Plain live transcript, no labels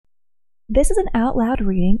This is an out loud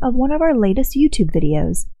reading of one of our latest YouTube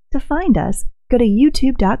videos. To find us, go to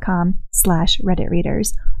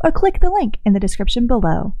youtube.com/redditreaders or click the link in the description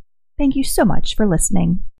below. Thank you so much for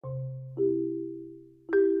listening.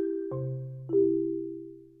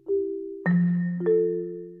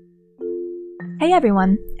 Hey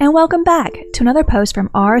everyone, and welcome back to another post from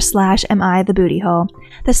r/Am I the Booty Hole,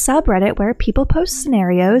 the subreddit where people post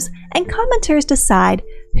scenarios and commenters decide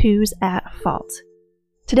who's at fault.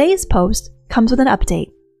 Today's post comes with an update.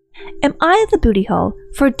 Am I the booty hole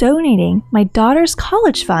for donating my daughter's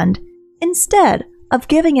college fund instead of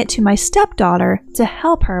giving it to my stepdaughter to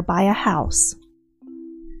help her buy a house?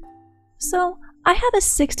 So, I have a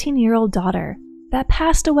 16-year-old daughter that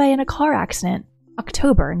passed away in a car accident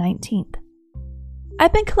October 19th.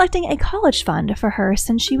 I've been collecting a college fund for her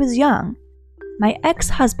since she was young. My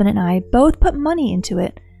ex-husband and I both put money into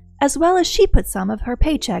it, as well as she put some of her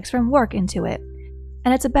paychecks from work into it,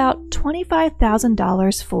 and it's about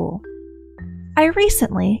 $25,000 full. I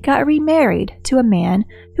recently got remarried to a man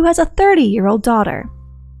who has a 30-year-old daughter.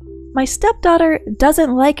 My stepdaughter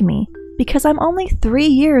doesn't like me because I'm only 3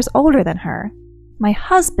 years older than her. My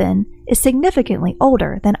husband is significantly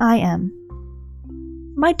older than I am.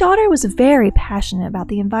 My daughter was very passionate about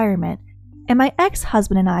the environment, and my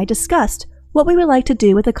ex-husband and I discussed what we would like to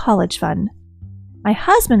do with the college fund. My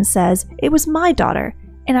husband says it was my daughter,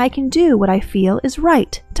 and I can do what I feel is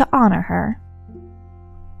right to honor her.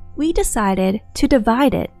 We decided to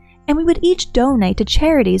divide it, and we would each donate to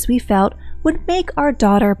charities we felt would make our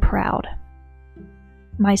daughter proud.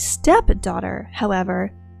 My stepdaughter,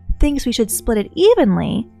 however, thinks we should split it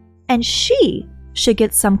evenly, and she should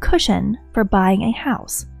get some cushion for buying a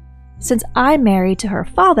house, since I'm married to her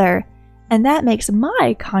father, and that makes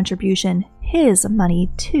my contribution his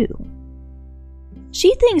money too.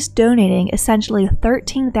 She thinks donating essentially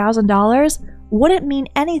 $13,000 wouldn't mean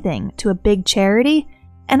anything to a big charity,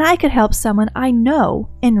 and I could help someone I know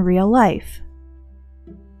in real life.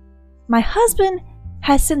 My husband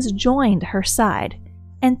has since joined her side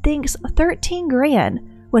and thinks $13,000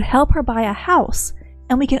 would help her buy a house,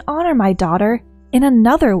 and we can honor my daughter in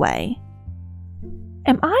another way.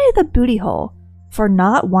 Am I the booty hole for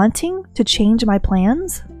not wanting to change my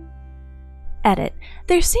plans? Edit.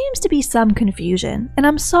 There seems to be some confusion, and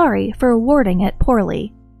I'm sorry for wording it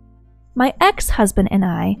poorly. My ex-husband and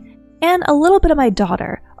I, and a little bit of my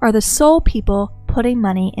daughter, are the sole people putting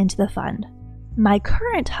money into the fund. My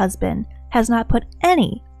current husband has not put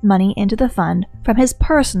any money into the fund from his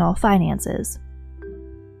personal finances.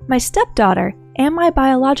 My stepdaughter and my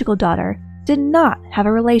biological daughter did not have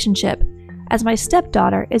a relationship, as my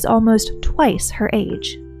stepdaughter is almost twice her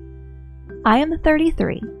age. I am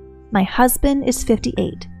 33. My husband is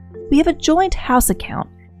 58. We have a joint house account,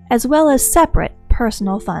 as well as separate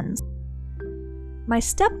personal funds. My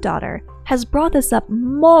stepdaughter has brought this up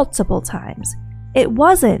multiple times. It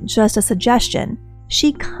wasn't just a suggestion.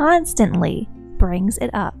 She constantly brings it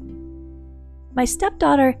up. My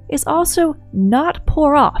stepdaughter is also not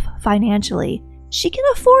poor off financially. She can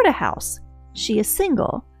afford a house. She is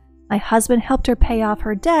single. My husband helped her pay off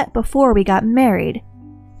her debt before we got married.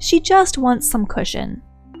 She just wants some cushion.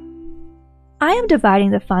 I am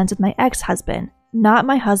dividing the funds with my ex-husband, not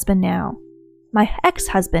my husband now. My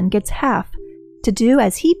ex-husband gets half to do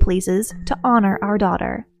as he pleases to honor our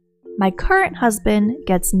daughter. My current husband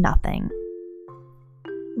gets nothing.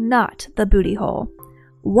 Not the booty hole.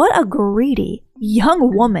 What a greedy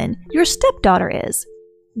young woman your stepdaughter is.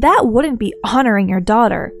 That wouldn't be honoring your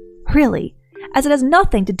daughter, really, as it has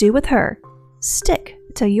nothing to do with her. Stick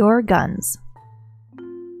to your guns.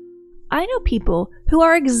 I know people who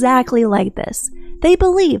are exactly like this. They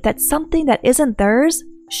believe that something that isn't theirs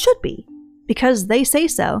should be, because they say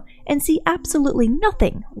so, and see absolutely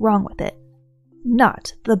nothing wrong with it.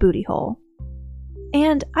 Not the booty hole.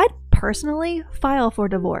 And I'd personally file for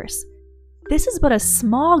divorce. This is but a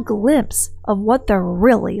small glimpse of what they're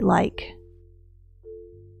really like.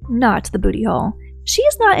 Not the booty hole. She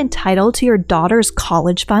is not entitled to your daughter's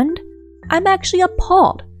college fund. I'm actually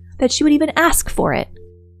appalled that she would even ask for it.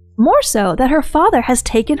 More so that her father has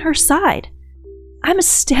taken her side. I'm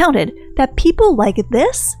astounded that people like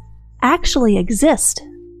this actually exist.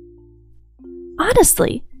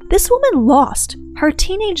 Honestly, this woman lost her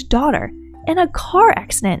teenage daughter in a car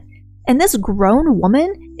accident, and this grown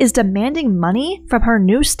woman is demanding money from her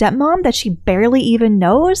new stepmom that she barely even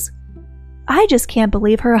knows? I just can't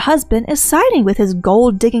believe her husband is siding with his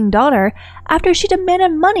gold-digging daughter after she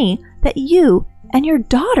demanded money that you and your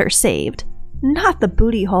daughter saved. Not the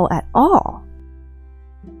booty hole at all.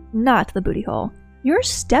 Not the booty hole. Your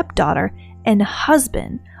stepdaughter and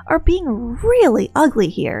husband are being really ugly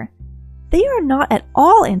here. They are not at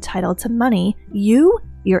all entitled to money you,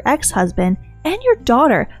 your ex-husband, and your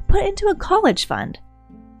daughter put into a college fund.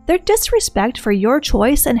 Their disrespect for your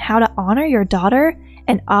choice and how to honor your daughter,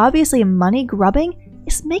 and obviously money grubbing,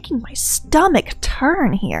 is making my stomach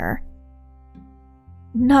turn here.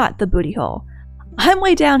 Not the booty hole. I'm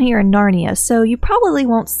way down here in Narnia, so you probably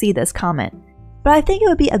won't see this comment, but I think it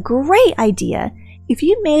would be a great idea if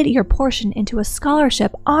you made your portion into a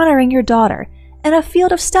scholarship honoring your daughter and a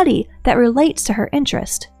field of study that relates to her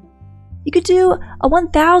interest. You could do a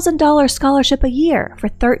 $1,000 scholarship a year for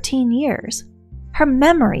 13 years. Her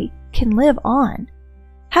memory can live on.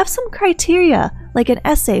 Have some criteria like an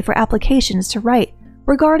essay for applications to write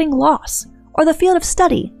regarding loss or the field of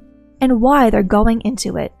study and why they're going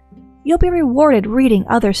into it. You'll be rewarded reading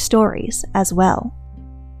other stories as well.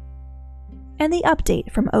 And the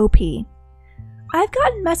update from OP. I've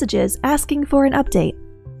gotten messages asking for an update,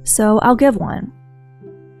 so I'll give one.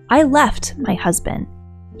 I left my husband.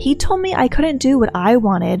 He told me I couldn't do what I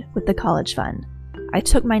wanted with the college fund. I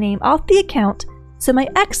took my name off the account, so my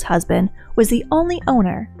ex-husband was the only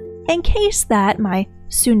owner, in case that my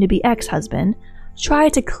soon-to-be ex-husband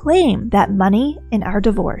tried to claim that money in our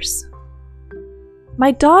divorce.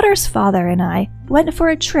 My daughter's father and I went for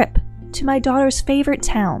a trip to my daughter's favorite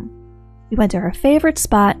town. We went to her favorite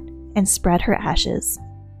spot and spread her ashes.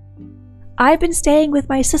 I've been staying with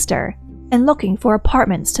my sister and looking for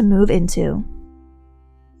apartments to move into.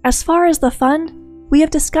 As far as the fund, we have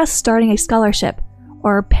discussed starting a scholarship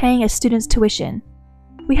or paying a student's tuition.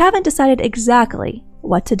 We haven't decided exactly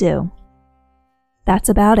what to do. That's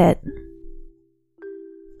about it.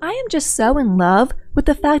 I am just so in love with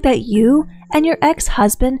the fact that you and your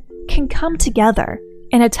ex-husband can come together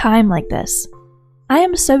in a time like this. I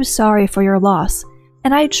am so sorry for your loss,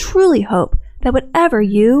 and I truly hope that whatever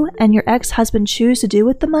you and your ex-husband choose to do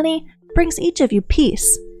with the money brings each of you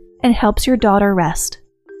peace and helps your daughter rest,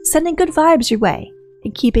 sending good vibes your way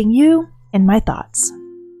and keeping you in my thoughts.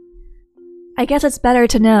 I guess it's better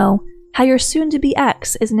to know how your soon-to-be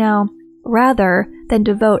ex is now, rather than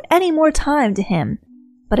devote any more time to him,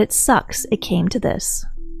 but it sucks it came to this.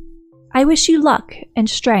 I wish you luck and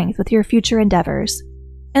strength with your future endeavors,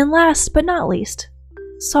 and last but not least,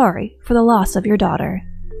 sorry for the loss of your daughter.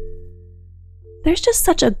 There's just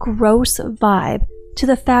such a gross vibe to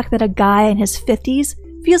the fact that a guy in his 50s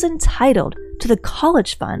feels entitled to the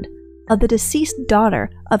college fund of the deceased daughter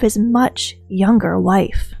of his much younger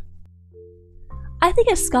wife. I think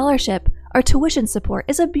a scholarship or tuition support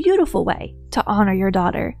is a beautiful way to honor your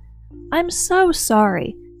daughter. I'm so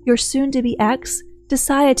sorry your soon-to-be ex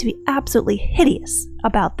decided to be absolutely hideous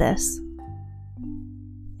about this.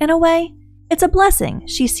 In a way, it's a blessing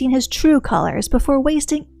she's seen his true colors before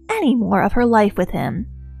wasting any more of her life with him.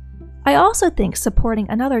 I also think supporting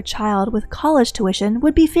another child with college tuition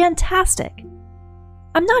would be fantastic.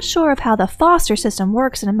 I'm not sure of how the foster system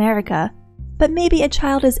works in America, but maybe a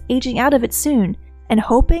child is aging out of it soon and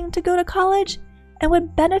hoping to go to college and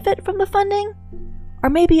would benefit from the funding? Or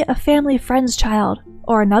maybe a family friend's child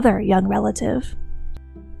or another young relative.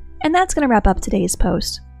 And that's going to wrap up today's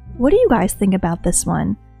post. What do you guys think about this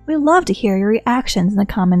one? We'd love to hear your reactions in the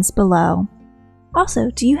comments below. Also,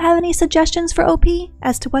 do you have any suggestions for OP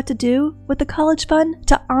as to what to do with the college fund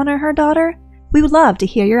to honor her daughter? We would love to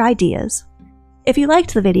hear your ideas. If you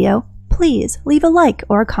liked the video, please leave a like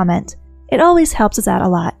or a comment. It always helps us out a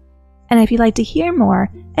lot. And if you'd like to hear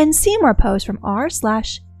more and see more posts from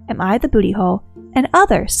r/AmITheBootyHole and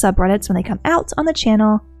other subreddits when they come out on the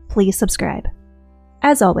channel, please subscribe.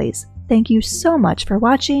 As always, thank you so much for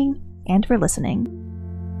watching and for listening.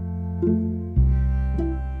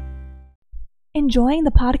 Enjoying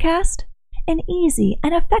the podcast? An easy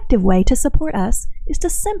and effective way to support us is to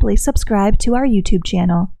simply subscribe to our YouTube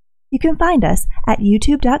channel. You can find us at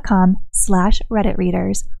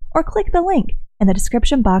youtube.com/RedditReaders or click the link in the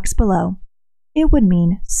description box below. It would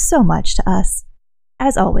mean so much to us.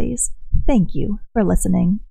 As always, thank you for listening.